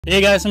Hey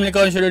guys,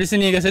 Assalamualaikum. Syedot di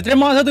sini guys.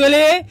 Terima satu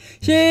kali.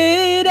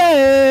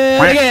 Syedot.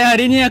 Okay,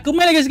 hari ni aku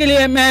main lagi sekali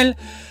ML.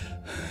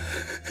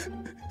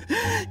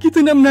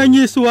 Kita nak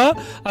menangis wah.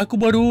 Aku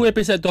baru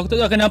episode 1. Aku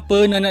tak tahu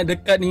kenapa nak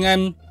dekat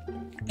dengan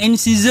end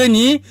season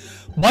ni.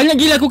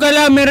 Banyak gila aku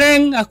kalah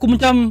mereng. Aku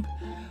macam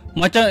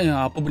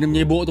apa benda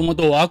menyebok tu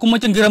motor. Aku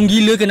macam geram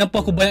gila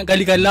kenapa aku banyak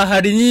kali kalah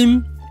hari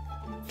ni.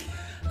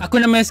 Aku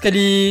nak main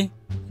sekali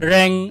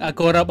rank,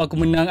 aku harap aku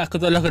menang. Aku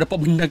tak tahu aku dapat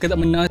menang ke tak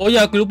menang. Oh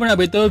ya, aku lupa nak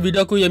beritahu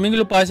video aku yang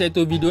minggu lepas,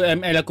 iaitu video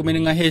ML aku main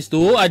dengan Haze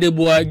tu, ada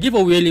buat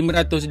giveaway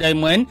 500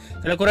 diamond.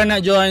 Kalau korang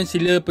nak join,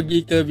 sila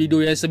pergi ke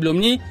video yang sebelum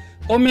ni,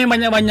 komen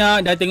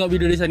banyak-banyak dan tengok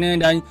video di sana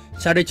dan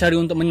cara-cara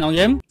untuk menang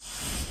game.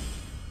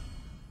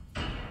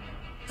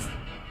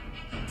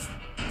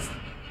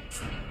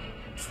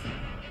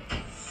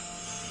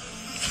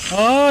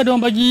 Oh, diorang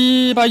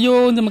bagi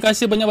payung. Terima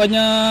kasih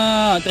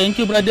banyak-banyak.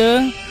 Thank you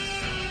brother.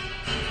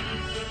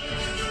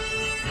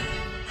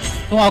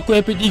 Oh, aku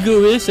epic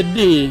 3 weh,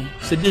 sedih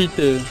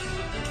kita.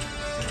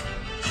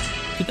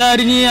 Kita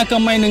hari ni akan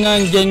main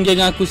dengan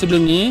geng-geng aku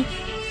sebelum ni,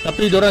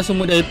 tapi diorang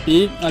semua dah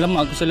epic.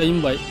 Alamak, aku salah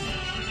invite.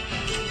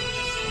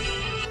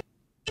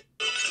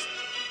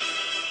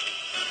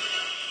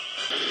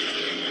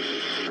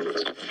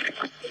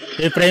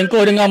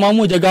 Franco dengan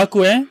Mamu jaga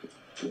aku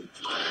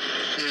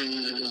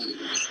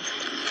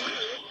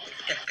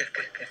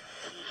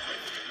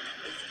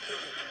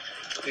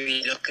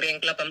Lo keren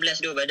ke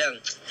 18 dua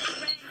badang.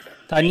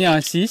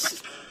 Tanya sis.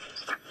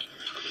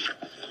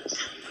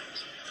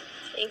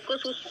 Engkau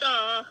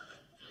susah.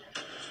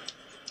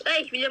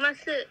 Bila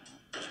masuk?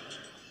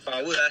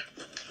 Power lah.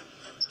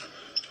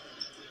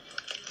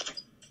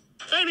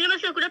 Bila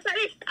masuk aku dapat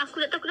ni?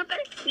 Aku tak tahu aku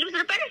dapat ni. Bila masuk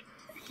dapat ni?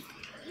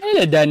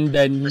 Alah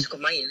dan. Masuk kau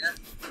main lah.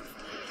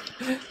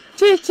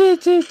 Ci.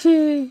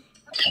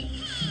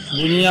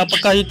 Bunyi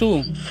apakah itu?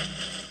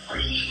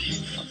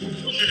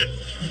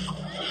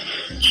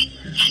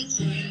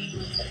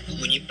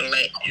 Bunyi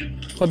pelik.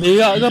 Kau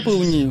berak ke apa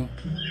bunyi tu?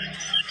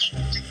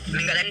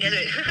 Lengkat tanda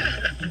tu.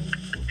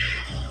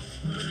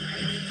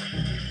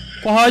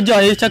 Kau hajar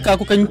cakap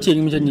aku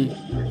kencing macam ni.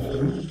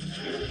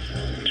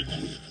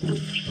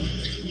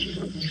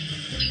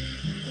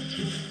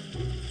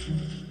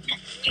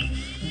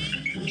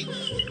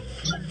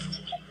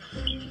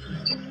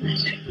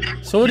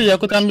 Sorry,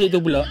 aku tak ambil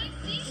tu pula.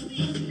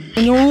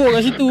 Menyorok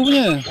kat situ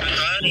punya.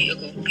 Tarik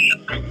aku.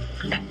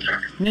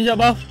 Ni sekejap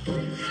buff.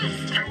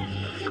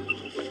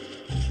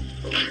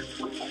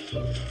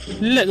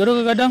 Lag ke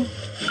kadang-kadang.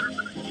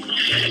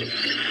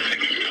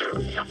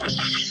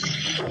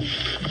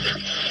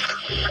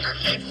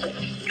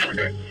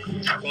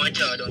 Kau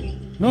ajar tu.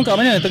 Diorang kat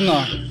mana?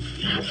 Tengah?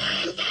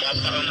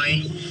 Bapak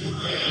ramai.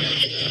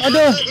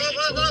 Aduh.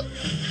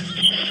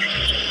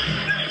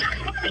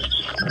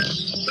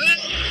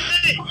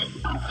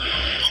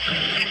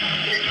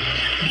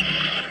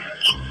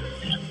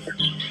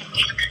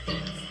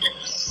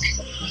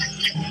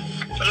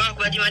 Alah, aku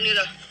mati mana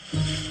dah?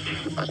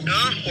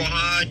 Kau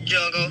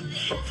hajar kau.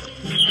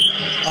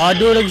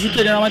 Aduh, lagi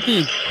sikit dia nak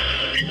mati. Nampak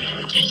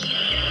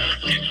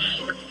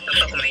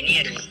aku main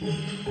ni ada.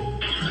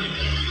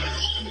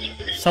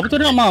 Siapa tu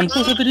nak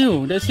mampus kata dia?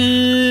 Dari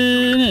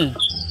sini.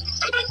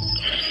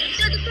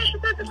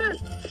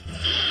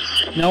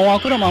 Nyawa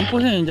aku dah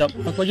mampus ni. Sekejap,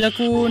 aku bagi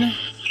aku ni.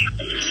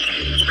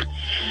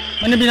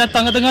 Mana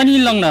binatang kat tengah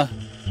ni hilang dah.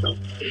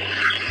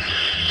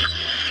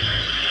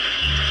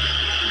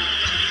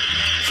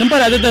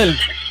 Sempat tak turtle?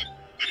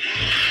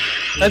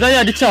 Tak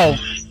payah, dia caw.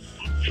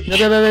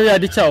 Biar,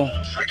 dia caw.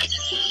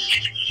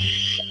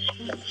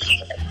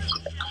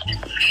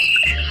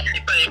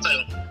 Lepas tu.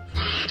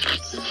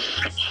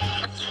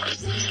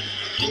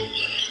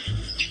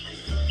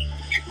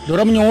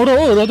 Diorang menyorok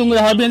ke? Diorang tunggu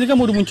dah habis nanti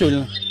kan baru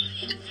muncul.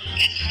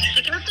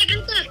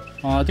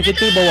 Kereta. Tu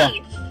kereta bawah.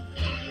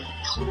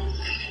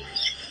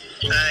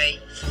 Hai.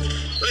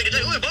 Oi, dia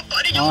tarik. Oi, bapak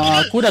dia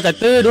jauh. Aku dah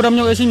kata diorang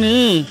menyorok kat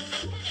sini.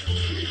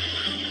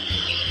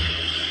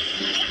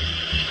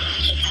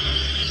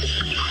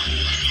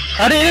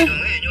 Tarik ni.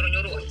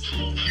 Nyorok-nyorok.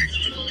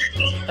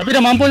 Tapi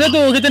dah mampus dah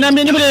tu. Kita nak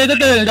ambil ni boleh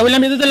turtle. Dah boleh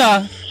ambil turtle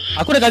lah.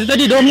 Aku dah kata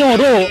tadi diorang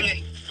menyorok.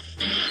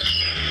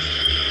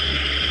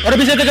 Kau dah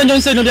bisa tekan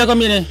Johnson tu biar aku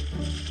ambil ni.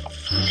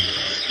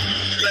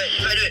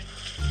 Baik duit.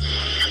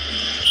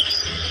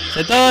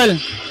 Settle.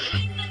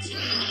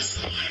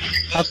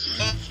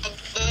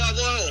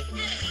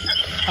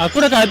 Aku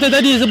dah kata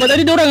tadi sebab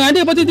tadi diorang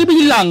ada lepas tu tiba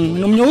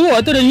hilang. Menyorok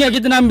tu dah ingat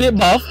kita nak ambil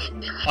buff.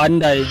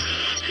 Pandai.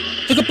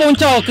 Tu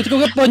keponcau.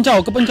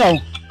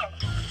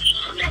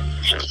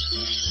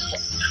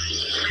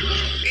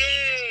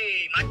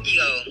 Mati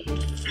kau.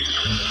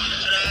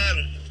 Serang.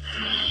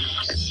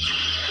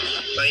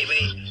 Baik.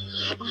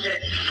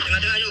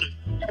 Tengah-tengah jom.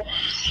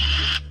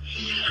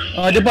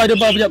 Depan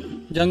sekejap.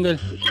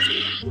 Jungle.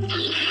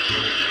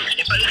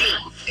 Depan dulu.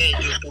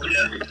 Jom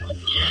pula.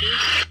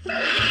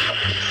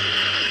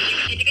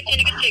 Dia kecil.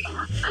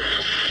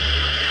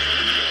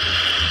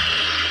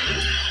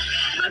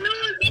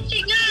 Aduh,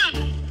 kecilnya.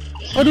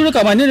 Aduh,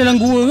 dekat mana? Dalam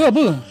gua ke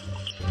apa?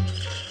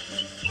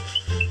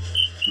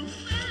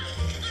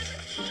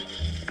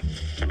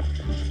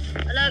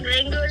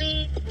 Grenggol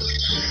ni.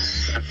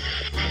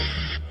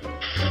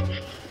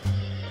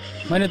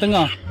 Mana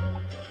tengah?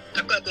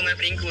 Aku main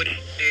Franco dia.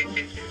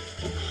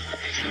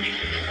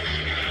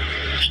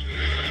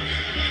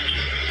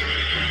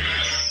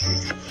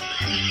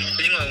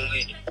 Tengok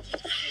ni.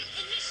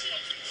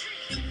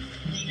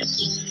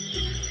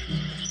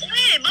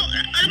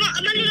 Alamak,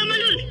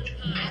 Amalul.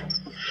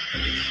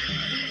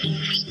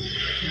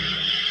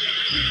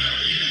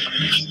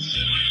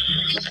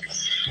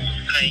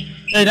 Hai.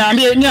 Nak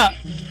ambil ni tak?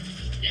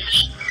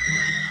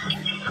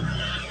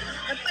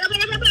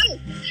 Dapat.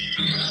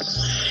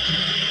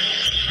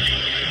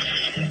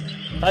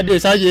 Tak ada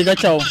saja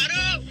kacau.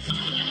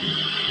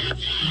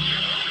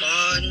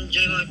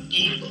 Anjay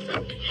mati.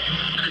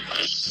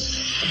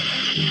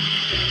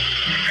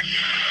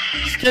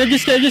 Sikit lagi.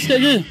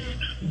 Sikit.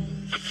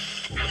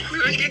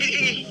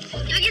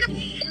 Lagi dah.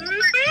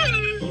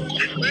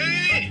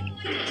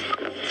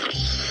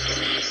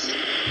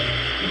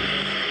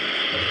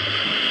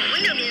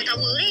 Mana punya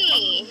tower ni?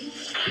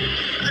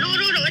 Aduh,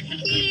 nak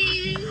mati.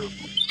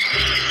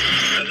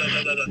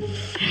 Abang.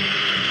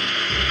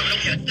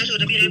 Aku nak atas tu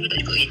tapi driver tak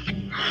cukup ni.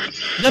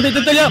 Dah ambil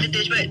total jap.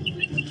 Cepat.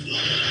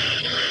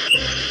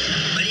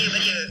 Balik.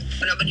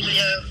 Aku nak balik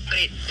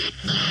kredit.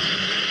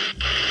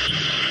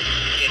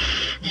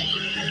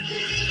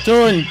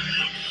 Cun.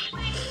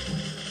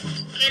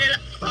 Okey dah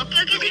lah.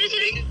 Okey,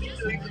 sini.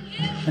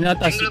 Mana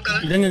atas?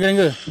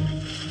 Gerengga.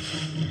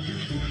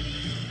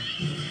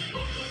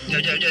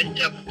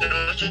 Jap. Tak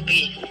masuk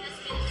lagi.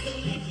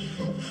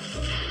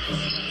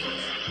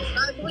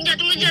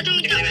 Tunggu jap.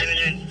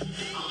 Jangan.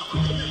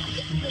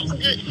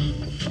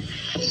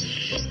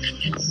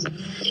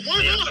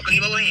 Aku pergi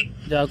bawah ni.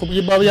 Sekejap aku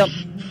pergi bawah jap.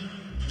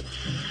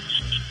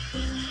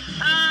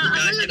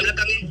 Jangan ke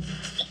belakang ni.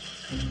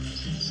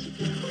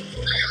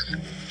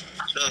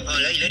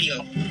 Lari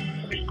kau.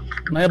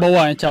 Mana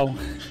bawah caw.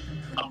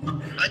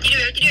 Hati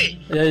dia.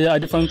 Ya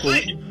ada Franco.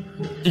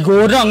 3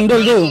 orang tu.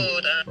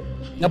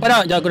 Nampak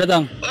tak? Sekejap aku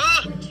datang.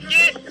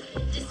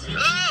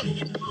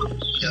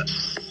 Sekejap.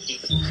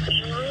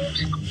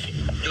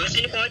 Dosa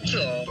ni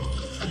kacau.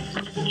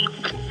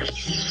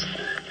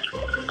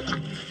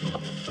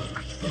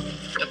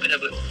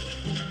 Apa?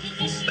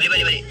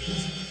 Balik.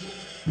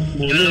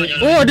 Boleh.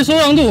 Oh ada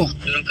seorang tu.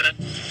 Diorang keras.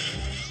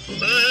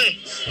 Oi.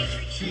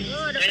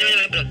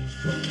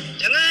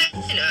 Jangan.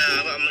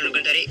 Abang Amal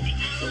kena tarik.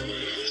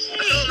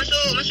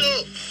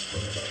 Masuk.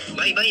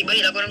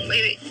 Baiklah korang.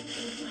 Baik.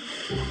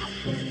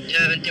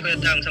 Ya, nanti aku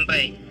datang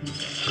sampai.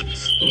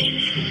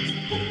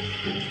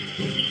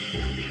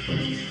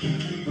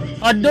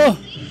 Aduh.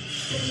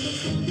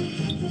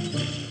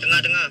 Tengah.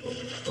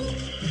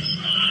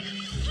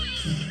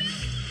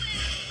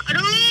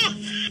 Aduh.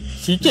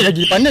 Sikit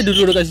lagi pandai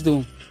duduk dekat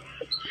situ.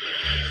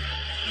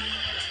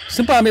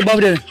 Sempat ambil buff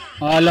dia.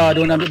 Alah,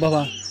 dia nak ambil buff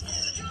lah.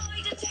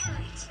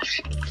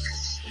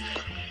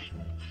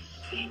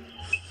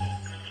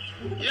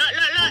 Lot.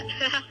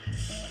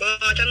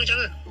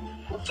 Jangan.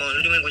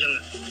 Lu main kau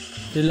jangan.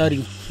 Dia lari.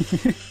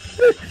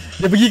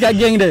 Dia pergi kat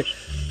geng dia.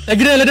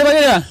 Agree lah dia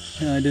panggil dah.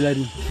 Dia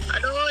lari.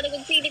 Aduh, dia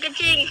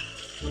kencing.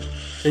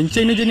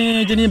 Kencing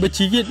ni jenis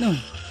bercirit tu.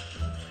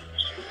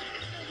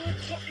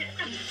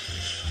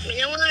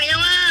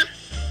 Nyawa.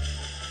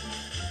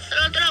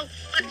 Tolong.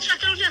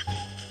 Tolong Syah.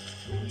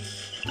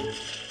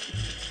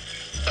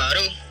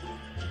 Baru.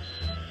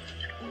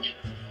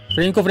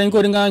 Franco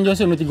dengan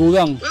Johnson 3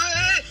 orang.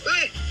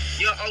 Weh.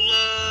 Ya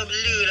Allah,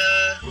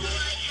 belalah.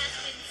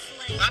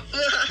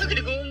 Apa?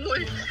 Kena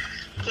gomol.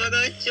 Kau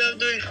kacau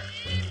tu.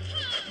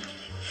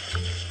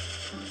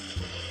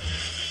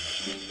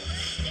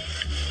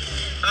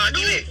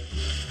 Aduh.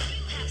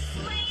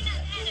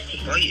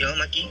 Baiklah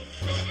mati.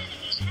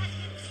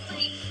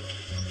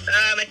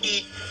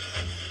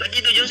 Mati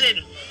tu Johnson.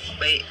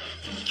 Baik.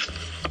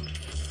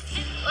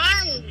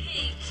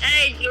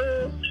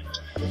 Ayo.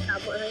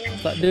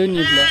 Tak ada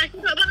ni pula.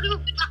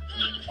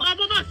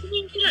 Apa? Sini.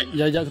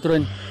 Sekejap aku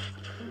turun.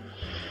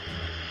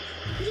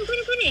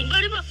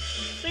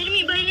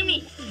 Sini. Bayi enemy.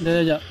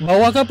 Sekejap.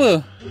 Bawah ke apa?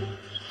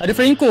 Ada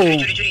Franco.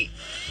 Curi.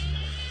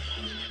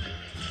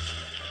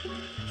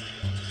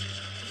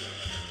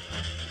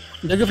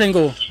 Jaga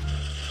Franco.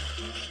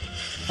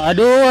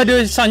 Aduh, ada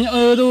Sanya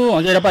tu.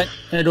 Okey dapat.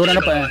 2 orang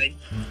dapat eh.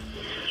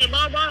 Okay,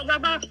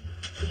 bawah.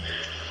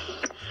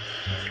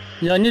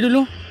 Yang ni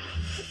dulu.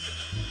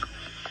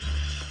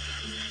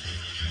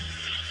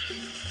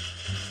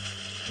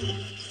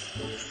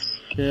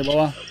 Okey,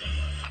 bawah.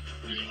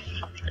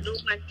 Aduh,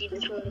 mati dia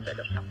semua dekat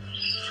depan.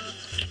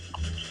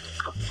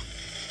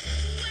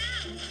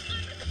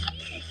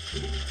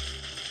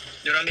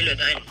 Diorang bila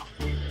tak kan?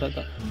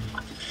 Tak.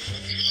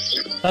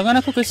 Tangan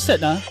aku ke set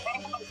dah.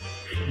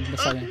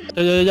 Besar kan.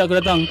 Sekejap aku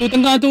datang. Tu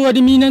tengah tu ada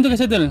Minang tu ke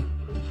settle.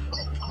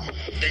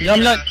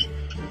 Jom lat.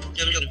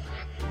 Jom.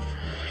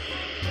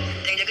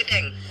 Tank jaga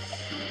tank.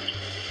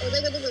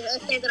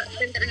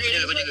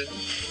 Jaga.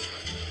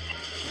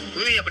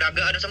 Ui, aku dah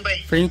agak dah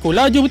sampai. Franco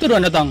laju betul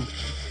orang datang.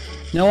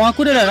 Nyawa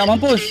aku dah nak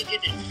mampus.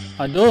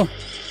 Aduh.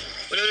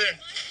 Boleh.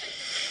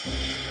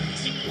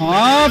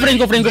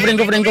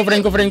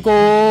 Franco.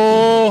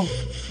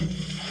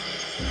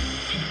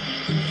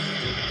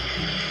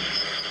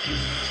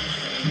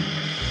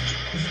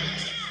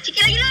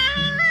 Sikit lagi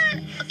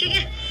lah.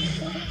 Okey.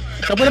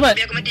 Siapa dapat?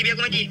 Biar aku mati.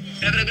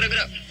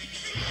 Gerak.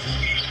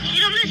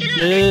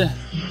 Sila. Ya.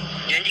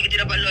 Janji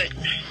kita dapat load.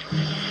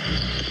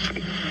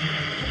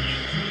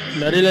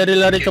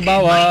 Lari ke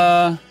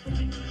bawah.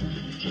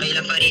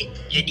 Baiklah Farid,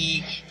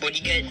 jadi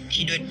bodyguard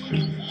Syedot.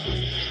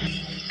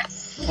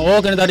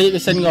 Oh, kena tarik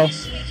pesen kau.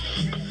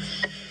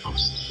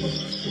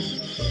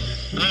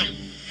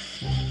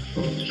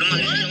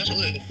 Lemak masuk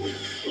ke?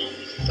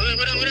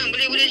 Korang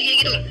boleh sikit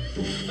gitu.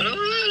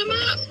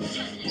 Alamak.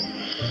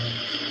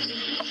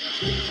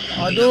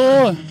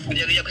 Aduh.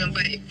 Kejap aku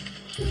sampai.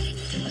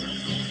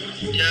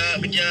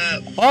 Kejap.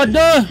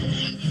 Aduh.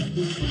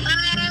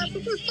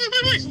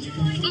 Fokus.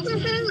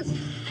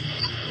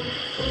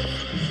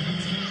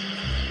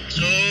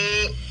 So,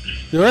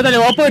 Diorang tak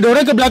boleh buat apa.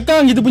 Diorang ke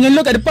belakang. Kita punya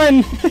load kat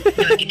depan.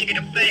 kita ke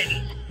depan.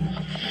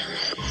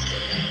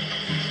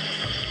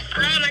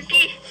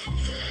 Mati.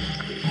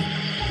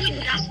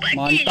 Dapat.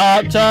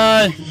 Mantap,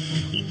 Cai.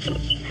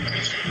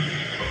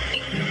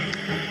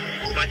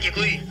 Mati aku.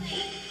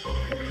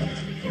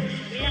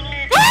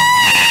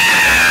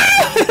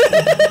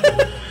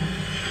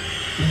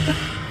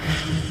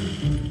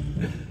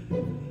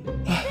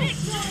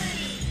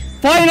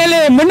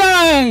 Finally,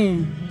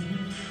 menang.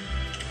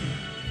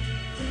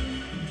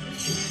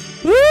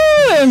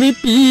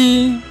 MVP.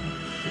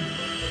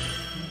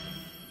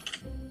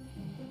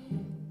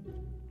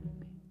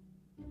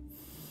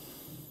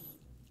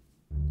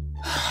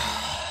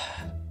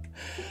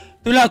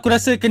 Itulah aku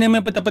rasa kena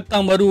main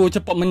petang-petang baru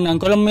cepat menang.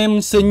 Kalau main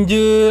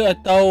senja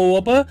atau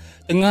apa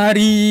tengah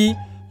hari,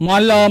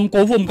 malam,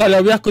 confirm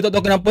kalah. Aku tak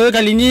tahu kenapa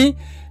kali ni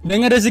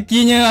dengan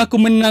rezekinya aku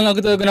menang. Aku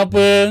tak tahu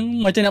kenapa.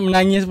 Macam nak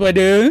menangis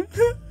pada.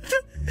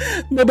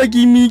 Bye-bye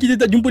Kimmy. Kita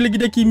tak jumpa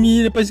lagi dah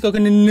Kimmy. Lepas kau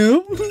kena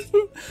nerf.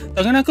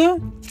 Tangan aku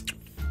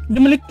dia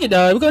melekit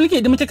dah. Bukan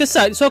melekit, dia macam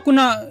kesat. So aku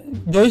nak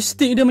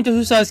joystick dia macam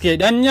susah sikit.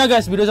 Dan ya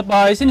guys, video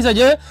sampai sini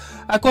saja.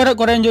 Aku harap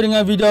korang enjoy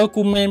dengan video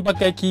aku main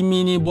pakai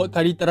Kimmy ni buat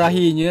kali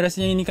terakhirnya.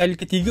 Rasanya ini kali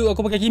ketiga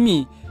aku pakai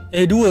Kimmy.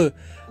 Dua.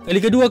 Kali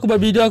kedua aku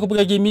buat video aku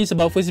pakai Kimmy.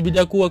 Sebab first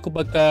video aku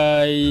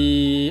pakai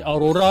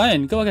Aurora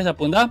kan. Kau pakai siapa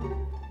entah?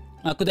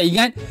 Aku tak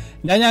ingat.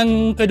 Dan yang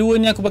kedua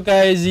ni aku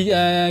pakai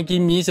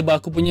Kimmy.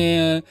 Sebab aku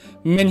punya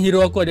main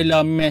hero aku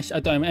adalah Mesh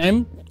atau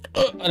MM.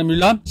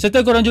 Alhamdulillah.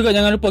 Serta korang juga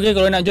jangan lupa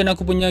kalau nak join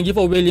aku punya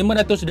giveaway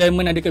 500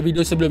 diamond ada kat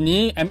video sebelum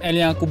ni, ML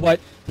yang aku buat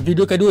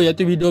video kedua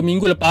iaitu video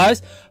minggu lepas.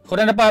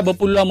 Korang dapat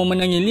berpeluang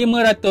memenangi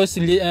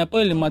 500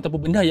 apa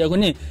benda ya aku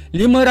ni.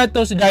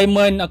 500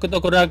 diamond. Aku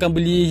tahu korang akan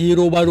beli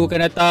hero baru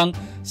akan datang.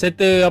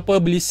 Serta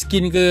beli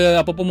skin ke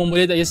apa pun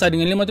boleh, tak kisah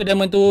dengan 500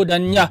 diamond tu.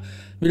 Dan ya,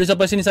 video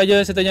sampai sini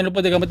saja. Serta jangan lupa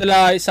tekan button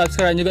like,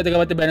 subscribe juga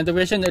tekan button bell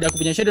notification dari aku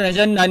punya share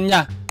donation. Dan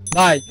ya,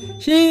 bye.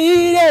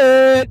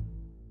 Syedot.